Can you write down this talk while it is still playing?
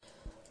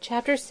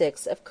Chapter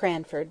 6 of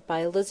Cranford by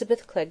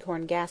Elizabeth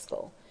Cleghorn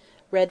Gaskell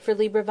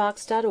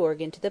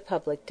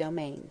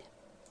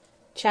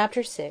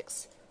Chapter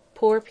 6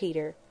 Poor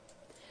Peter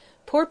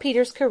Poor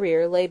Peter's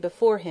career lay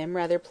before him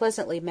rather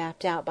pleasantly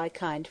mapped out by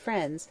kind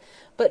friends,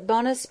 but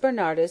bonus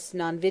Bernardus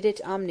non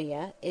vidit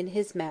omnia in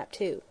his map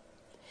too.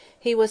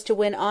 He was to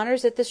win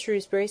honours at the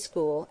Shrewsbury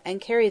School, and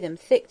carry them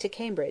thick to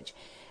Cambridge,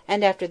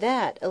 and after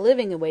that a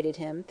living awaited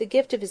him, the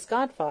gift of his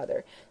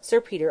godfather,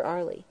 Sir Peter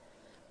Arley.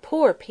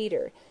 Poor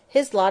Peter!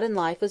 His lot in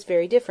life was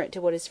very different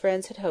to what his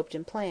friends had hoped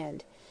and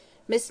planned.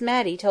 Miss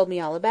Matty told me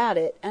all about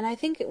it, and I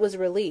think it was a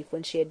relief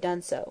when she had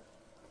done so.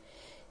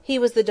 He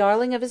was the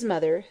darling of his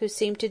mother, who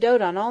seemed to dote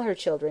on all her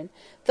children,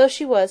 though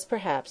she was,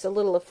 perhaps, a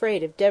little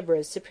afraid of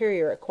Deborah's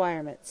superior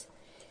acquirements.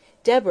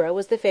 Deborah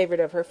was the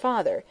favourite of her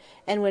father,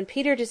 and when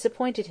Peter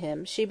disappointed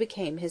him, she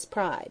became his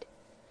pride.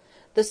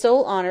 The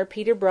sole honour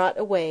Peter brought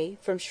away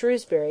from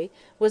Shrewsbury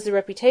was the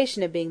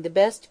reputation of being the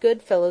best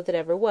good fellow that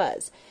ever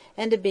was,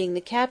 and of being the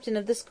captain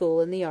of the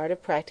school in the art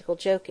of practical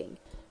joking.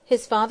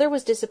 His father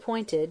was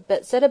disappointed,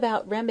 but set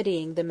about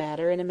remedying the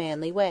matter in a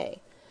manly way.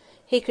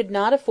 He could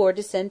not afford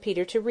to send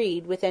Peter to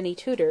read with any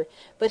tutor,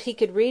 but he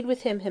could read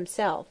with him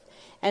himself,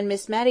 and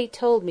Miss Matty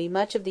told me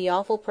much of the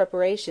awful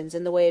preparations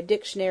in the way of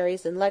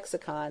dictionaries and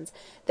lexicons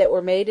that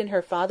were made in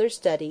her father's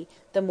study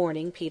the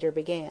morning Peter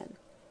began.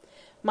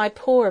 "My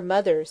poor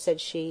mother," said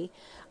she,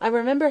 "I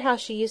remember how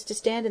she used to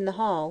stand in the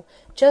hall,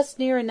 just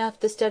near enough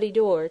the study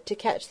door, to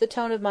catch the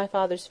tone of my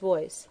father's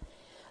voice.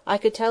 I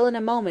could tell in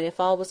a moment if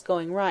all was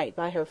going right,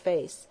 by her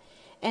face.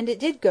 And it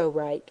did go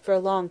right, for a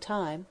long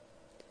time."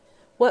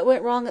 "What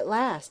went wrong at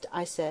last?"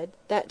 I said.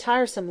 "That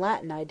tiresome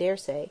Latin, I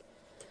daresay."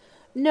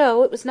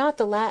 "No, it was not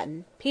the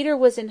Latin. Peter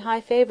was in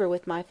high favour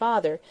with my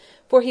father,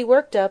 for he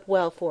worked up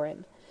well for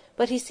him.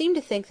 But he seemed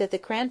to think that the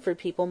Cranford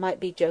people might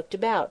be joked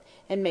about,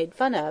 and made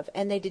fun of,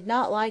 and they did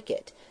not like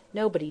it.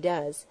 Nobody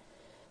does.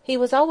 He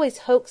was always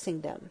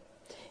hoaxing them.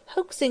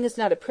 Hoaxing is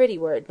not a pretty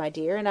word, my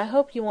dear, and I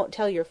hope you won't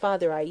tell your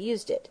father I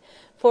used it,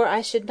 for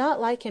I should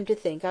not like him to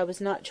think I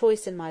was not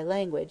choice in my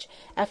language,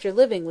 after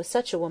living with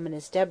such a woman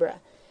as Deborah.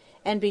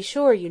 And be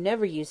sure you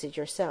never use it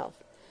yourself.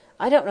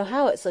 I don't know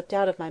how it slipped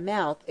out of my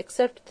mouth,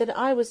 except that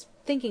I was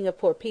thinking of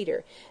poor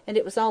Peter, and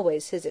it was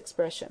always his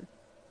expression.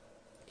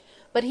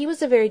 But he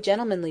was a very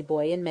gentlemanly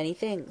boy in many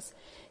things.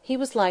 He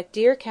was like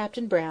dear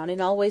Captain Brown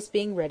in always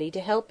being ready to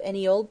help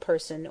any old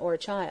person or a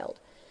child.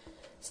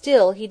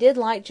 Still, he did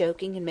like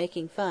joking and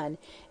making fun,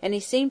 and he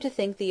seemed to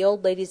think the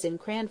old ladies in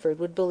Cranford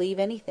would believe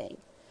anything.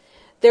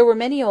 There were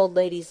many old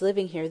ladies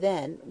living here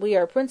then; we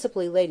are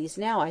principally ladies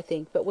now, I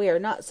think, but we are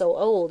not so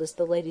old as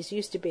the ladies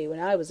used to be when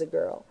I was a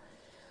girl.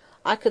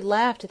 I could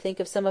laugh to think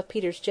of some of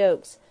Peter's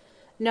jokes.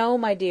 No,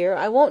 my dear,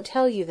 I won't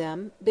tell you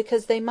them,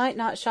 because they might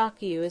not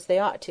shock you as they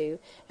ought to,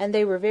 and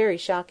they were very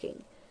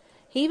shocking.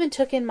 He even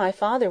took in my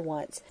father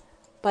once,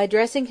 by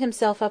dressing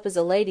himself up as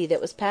a lady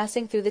that was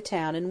passing through the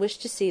town and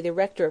wished to see the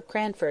rector of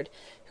Cranford,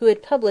 who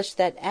had published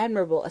that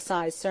admirable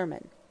assize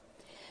sermon.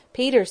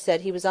 Peter said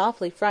he was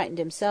awfully frightened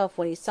himself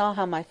when he saw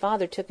how my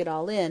father took it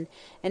all in,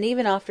 and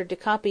even offered to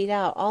copy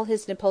out all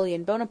his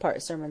Napoleon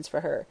Bonaparte sermons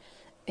for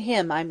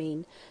her—him, I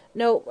mean.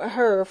 No,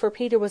 her, for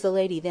Peter was a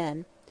lady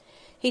then.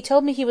 He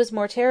told me he was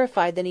more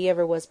terrified than he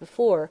ever was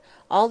before,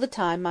 all the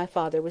time my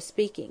father was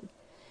speaking.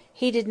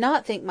 He did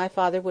not think my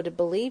father would have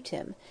believed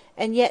him,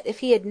 and yet if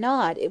he had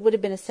not, it would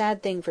have been a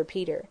sad thing for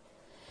Peter.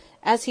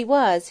 As he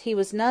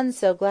was none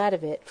so glad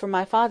of it, for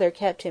my father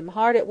kept him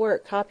hard at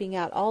work copying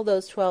out all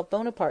those 12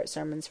 Bonaparte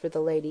sermons for the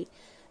lady.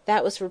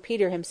 That was for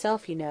Peter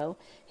himself, you know.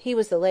 He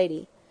was the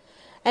lady.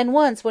 And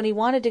once, when he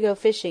wanted to go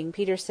fishing,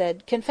 Peter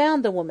said,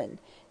 "Confound the woman!"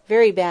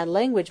 Very bad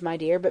language, my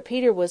dear, but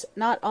Peter was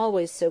not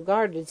always so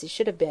guarded as he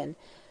should have been.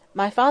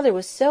 My father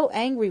was so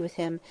angry with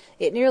him,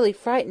 it nearly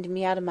frightened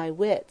me out of my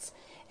wits,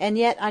 and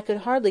yet I could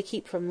hardly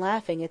keep from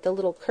laughing at the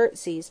little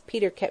curtsies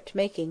Peter kept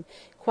making,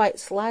 quite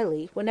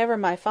slyly, whenever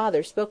my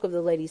father spoke of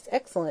the lady's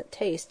excellent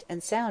taste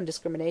and sound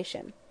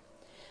discrimination.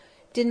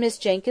 "Did Miss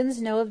Jenkyns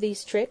know of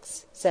these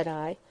tricks?" said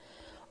I.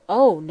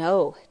 "Oh,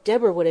 no!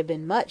 Deborah would have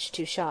been much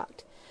too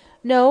shocked.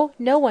 No,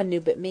 no one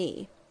knew but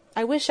me.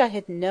 I wish I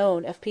had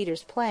known of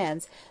Peter's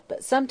plans,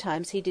 but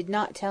sometimes he did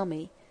not tell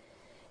me.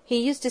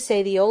 He used to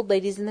say the old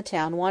ladies in the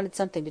town wanted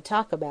something to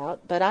talk about,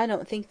 but I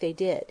don't think they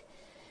did.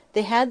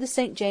 They had the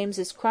St.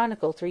 James's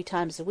Chronicle 3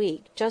 times a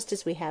week, just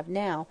as we have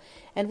now,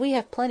 and we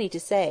have plenty to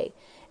say,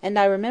 and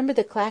I remember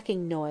the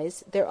clacking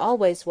noise there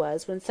always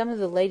was when some of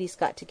the ladies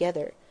got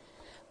together.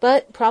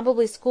 But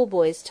probably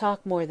schoolboys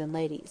talk more than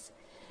ladies.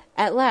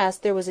 At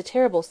last there was a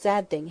terrible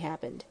sad thing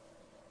happened.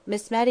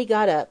 Miss Matty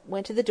got up,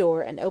 went to the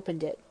door, and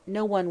opened it.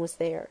 No one was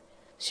there.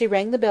 She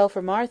rang the bell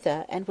for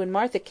Martha, and when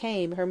Martha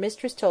came, her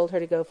mistress told her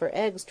to go for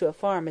eggs to a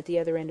farm at the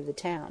other end of the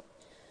town.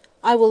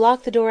 "I will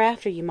lock the door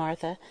after you,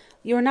 Martha.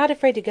 You are not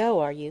afraid to go,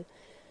 are you?"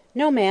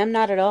 "No, ma'am,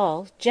 not at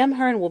all. Jem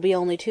Hearn will be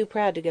only too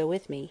proud to go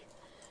with me."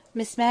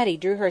 Miss Matty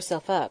drew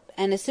herself up,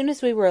 and as soon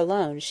as we were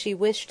alone, she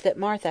wished that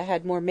Martha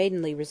had more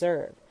maidenly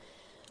reserve.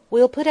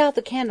 "We'll put out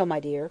the candle, my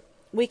dear.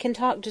 We can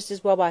talk just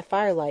as well by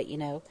firelight, you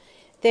know.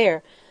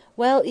 There!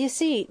 Well, you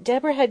see,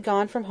 Deborah had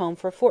gone from home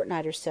for a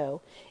fortnight or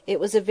so. It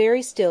was a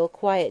very still,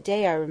 quiet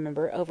day, I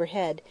remember,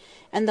 overhead,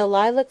 and the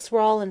lilacs were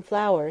all in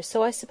flower,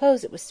 so I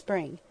suppose it was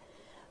spring.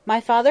 My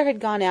father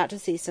had gone out to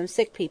see some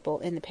sick people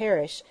in the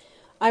parish.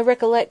 I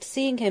recollect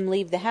seeing him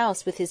leave the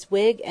house with his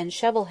wig and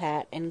shovel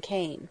hat and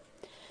cane.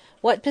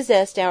 What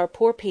possessed our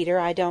poor Peter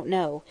I don't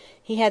know.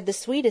 He had the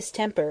sweetest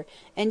temper,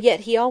 and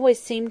yet he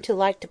always seemed to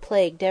like to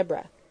plague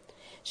Deborah.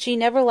 She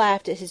never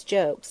laughed at his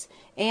jokes,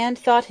 and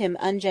thought him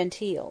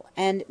ungenteel,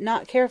 and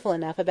not careful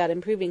enough about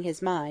improving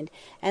his mind,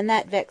 and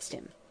that vexed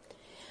him.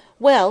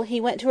 Well,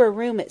 he went to her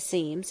room, it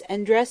seems,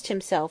 and dressed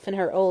himself in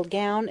her old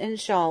gown and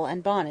shawl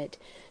and bonnet,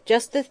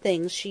 just the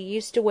things she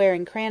used to wear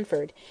in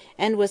Cranford,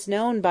 and was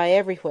known by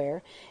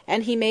everywhere,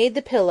 and he made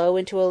the pillow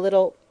into a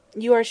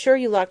little—you are sure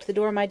you locked the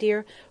door, my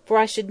dear, for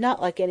I should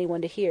not like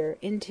anyone to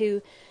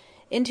hear—into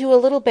a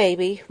little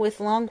baby,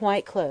 with long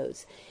white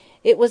clothes.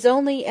 It was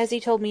only, as he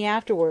told me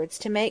afterwards,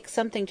 to make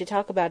something to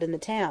talk about in the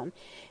town.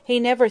 He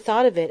never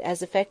thought of it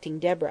as affecting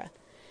Deborah.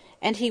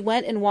 And he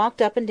went and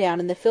walked up and down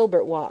in the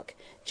Filbert Walk,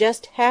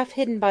 just half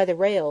hidden by the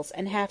rails,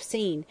 and half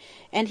seen,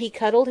 and he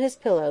cuddled his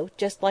pillow,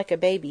 just like a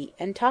baby,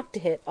 and talked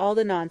to it all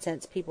the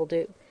nonsense people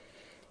do.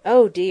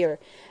 Oh dear!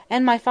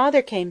 And my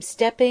father came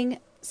stepping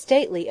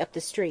stately up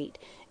the street,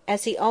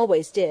 as he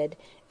always did,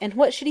 and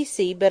what should he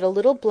see but a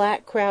little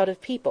black crowd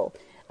of people,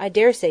 I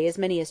daresay as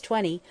many as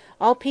 20,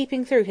 all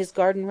peeping through his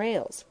garden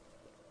rails.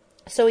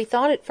 So he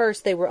thought at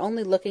first they were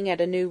only looking at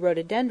a new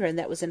rhododendron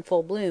that was in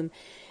full bloom,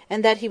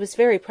 and that he was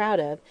very proud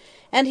of,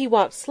 and he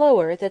walked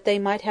slower that they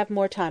might have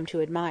more time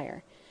to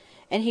admire.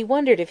 And he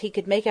wondered if he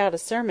could make out a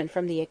sermon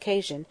from the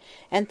occasion,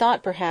 and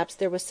thought perhaps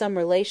there was some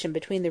relation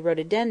between the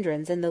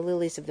rhododendrons and the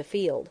lilies of the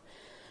field.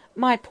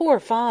 My poor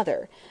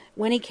father!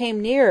 When he came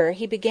nearer,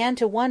 he began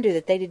to wonder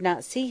that they did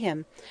not see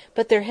him,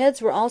 but their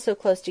heads were all so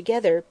close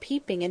together,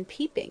 peeping and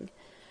peeping.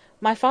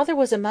 My father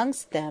was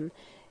amongst them,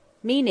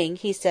 meaning,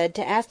 he said,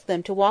 to ask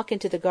them to walk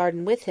into the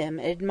garden with him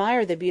and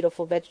admire the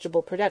beautiful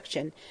vegetable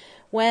production,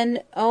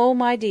 when, oh,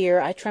 my dear,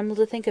 I tremble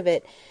to think of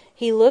it,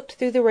 he looked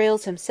through the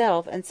rails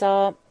himself, and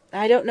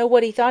saw—I don't know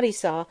what he thought he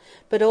saw,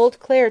 but old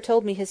Clare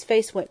told me his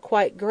face went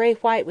quite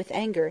grey-white with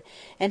anger,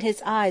 and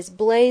his eyes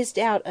blazed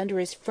out under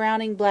his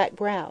frowning black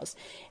brows,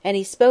 and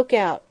he spoke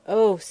out,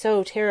 oh,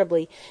 so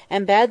terribly,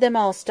 and bade them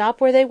all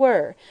stop where they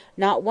were,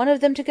 not one of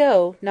them to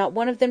go, not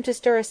one of them to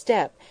stir a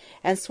step,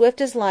 and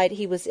swift as light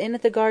he was in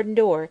at the garden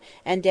door,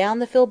 and down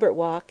the Filbert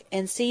Walk,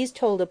 and seized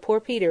hold of poor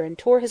Peter and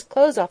tore his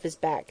clothes off his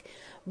back,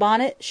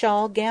 bonnet,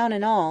 shawl, gown,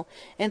 and all,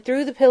 and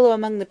threw the pillow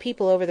among the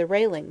people over the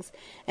railings,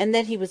 and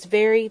then he was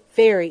very,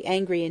 very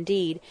angry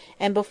indeed,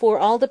 and before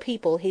all the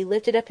people he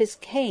lifted up his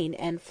cane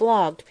and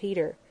flogged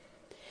Peter.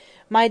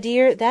 My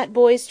dear, that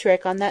boy's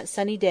trick on that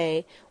sunny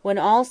day, when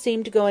all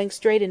seemed going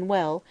straight and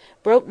well,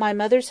 broke my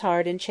mother's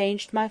heart and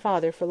changed my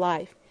father for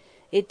life.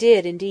 It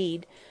did,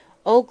 indeed.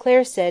 Old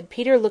Clare said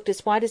Peter looked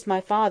as white as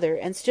my father,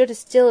 and stood as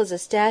still as a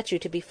statue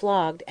to be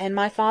flogged, and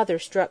my father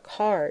struck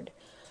hard.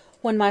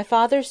 When my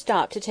father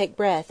stopped to take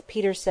breath,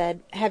 Peter said,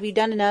 "Have you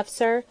done enough,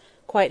 sir?"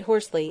 quite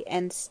hoarsely,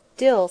 and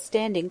still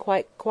standing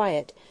quite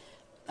quiet.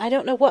 I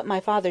don't know what my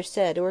father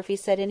said, or if he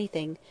said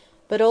anything,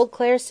 but old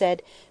Clare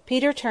said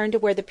Peter turned to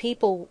where the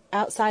people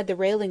outside the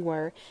railing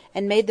were,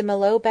 and made them a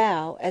low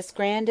bow, as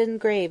grand and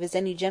grave as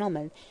any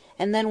gentleman,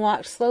 and then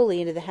walked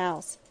slowly into the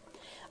house.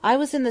 I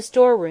was in the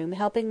store-room,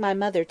 helping my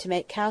mother to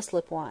make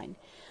cowslip wine.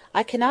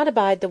 I cannot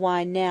abide the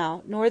wine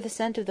now, nor the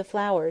scent of the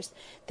flowers;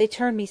 they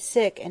turn me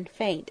sick and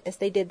faint, as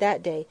they did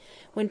that day,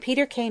 when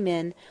Peter came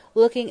in,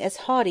 looking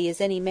as haughty as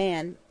any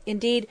man,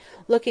 indeed,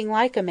 looking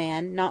like a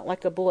man, not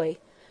like a boy.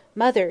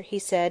 "Mother," he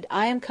said,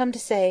 "I am come to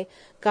say,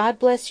 God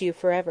bless you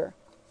for ever."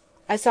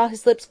 I saw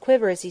his lips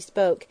quiver as he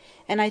spoke,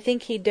 and I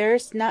think he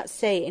durst not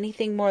say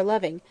anything more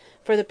loving,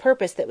 for the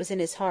purpose that was in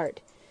his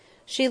heart.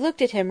 She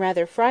looked at him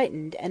rather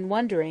frightened and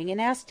wondering, and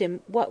asked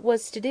him what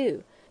was to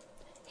do.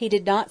 He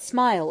did not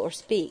smile or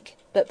speak,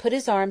 but put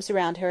his arms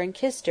around her and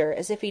kissed her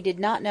as if he did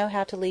not know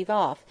how to leave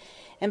off,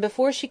 and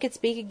before she could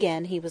speak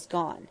again he was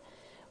gone.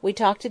 We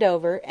talked it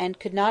over, and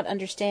could not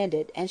understand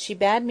it, and she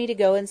bade me to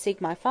go and seek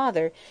my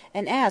father,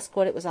 and ask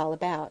what it was all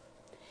about.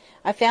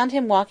 I found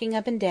him walking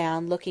up and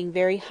down, looking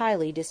very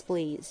highly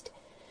displeased.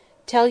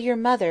 "Tell your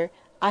mother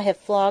I have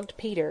flogged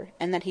Peter,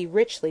 and that he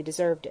richly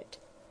deserved it."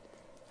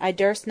 I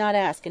durst not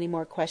ask any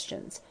more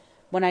questions.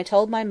 When I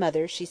told my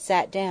mother, she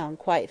sat down,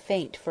 quite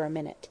faint, for a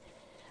minute.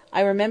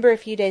 I remember a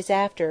few days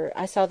after,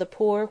 I saw the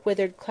poor,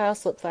 withered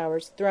cowslip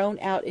flowers thrown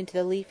out into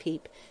the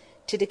leaf-heap,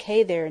 to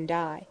decay there and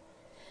die.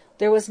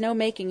 There was no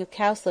making of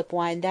cowslip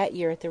wine that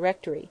year at the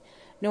rectory,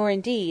 nor,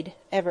 indeed,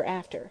 ever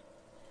after.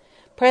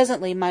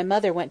 Presently my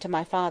mother went to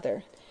my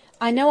father.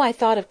 I know I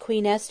thought of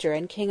Queen Esther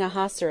and King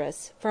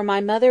Ahasuerus, for my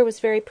mother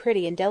was very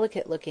pretty and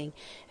delicate-looking,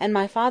 and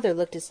my father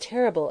looked as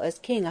terrible as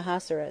King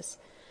Ahasuerus.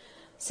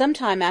 Some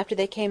time after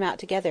they came out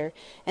together,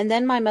 and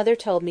then my mother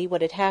told me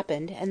what had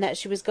happened, and that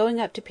she was going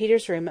up to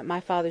Peter's room at my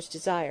father's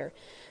desire,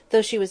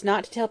 though she was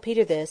not to tell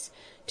Peter this,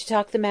 to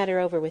talk the matter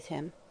over with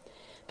him.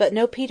 But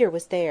no Peter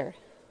was there.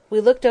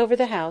 We looked over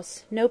the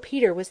house; no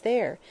Peter was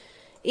there.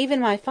 Even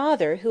my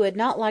father, who had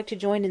not liked to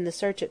join in the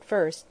search at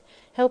first,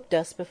 helped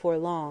us before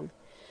long.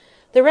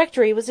 The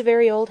rectory was a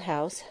very old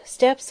house,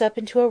 steps up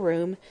into a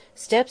room,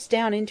 steps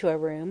down into a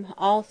room,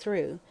 all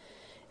through.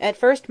 At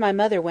first my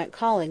mother went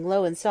calling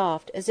low and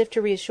soft, as if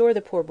to reassure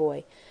the poor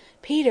boy.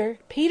 "Peter,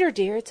 Peter,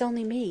 dear, it's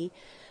only me."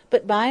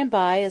 But by and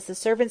by, as the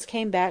servants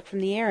came back from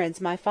the errands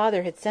my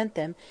father had sent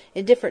them,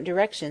 in different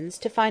directions,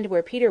 to find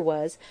where Peter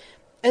was,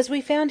 as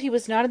we found he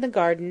was not in the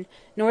garden,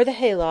 nor the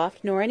hayloft,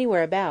 nor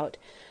anywhere about,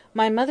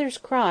 my mother's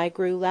cry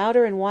grew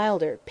louder and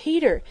wilder.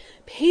 "Peter!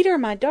 Peter,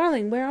 my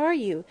darling, where are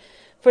you?"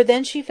 For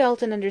then she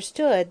felt and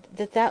understood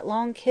that that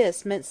long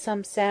kiss meant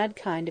some sad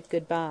kind of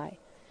good-bye.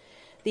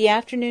 The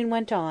afternoon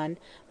went on,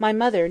 my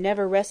mother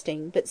never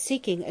resting, but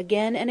seeking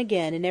again and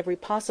again in every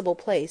possible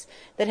place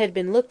that had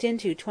been looked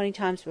into 20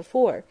 times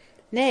before,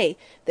 nay,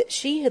 that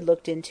she had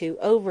looked into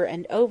over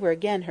and over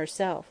again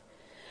herself.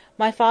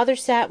 My father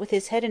sat with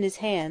his head in his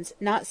hands,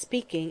 not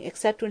speaking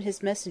except when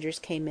his messengers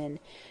came in,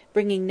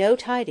 bringing no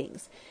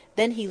tidings.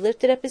 Then he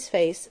lifted up his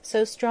face,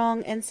 so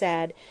strong and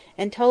sad,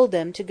 and told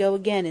them to go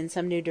again in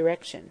some new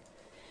direction.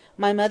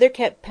 My mother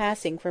kept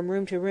passing from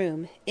room to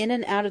room, in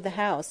and out of the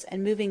house,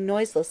 and moving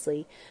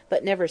noiselessly,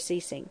 but never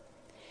ceasing.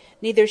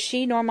 Neither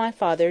she nor my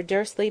father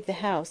durst leave the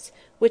house,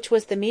 which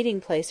was the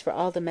meeting-place for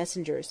all the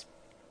messengers.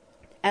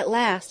 At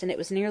last, and it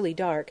was nearly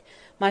dark,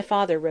 my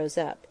father rose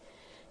up.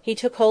 He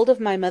took hold of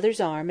my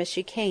mother's arm as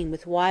she came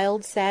with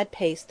wild, sad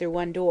pace through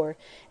one door,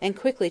 and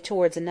quickly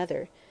towards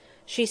another.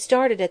 She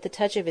started at the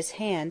touch of his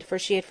hand, for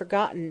she had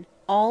forgotten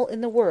all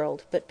in the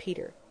world but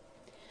Peter.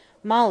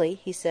 "Molly,"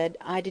 he said,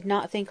 "I did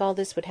not think all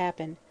this would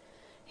happen."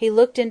 He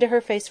looked into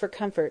her face for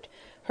comfort,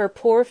 her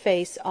poor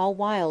face all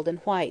wild and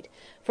white,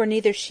 for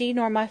neither she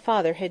nor my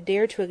father had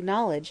dared to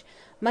acknowledge,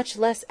 much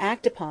less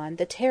act upon,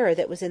 the terror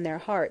that was in their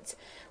hearts,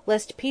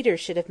 lest Peter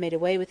should have made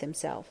away with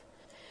himself.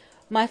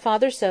 My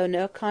father saw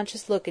no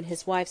conscious look in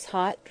his wife's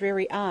hot,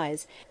 dreary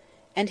eyes,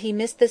 and he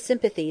missed the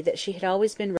sympathy that she had always been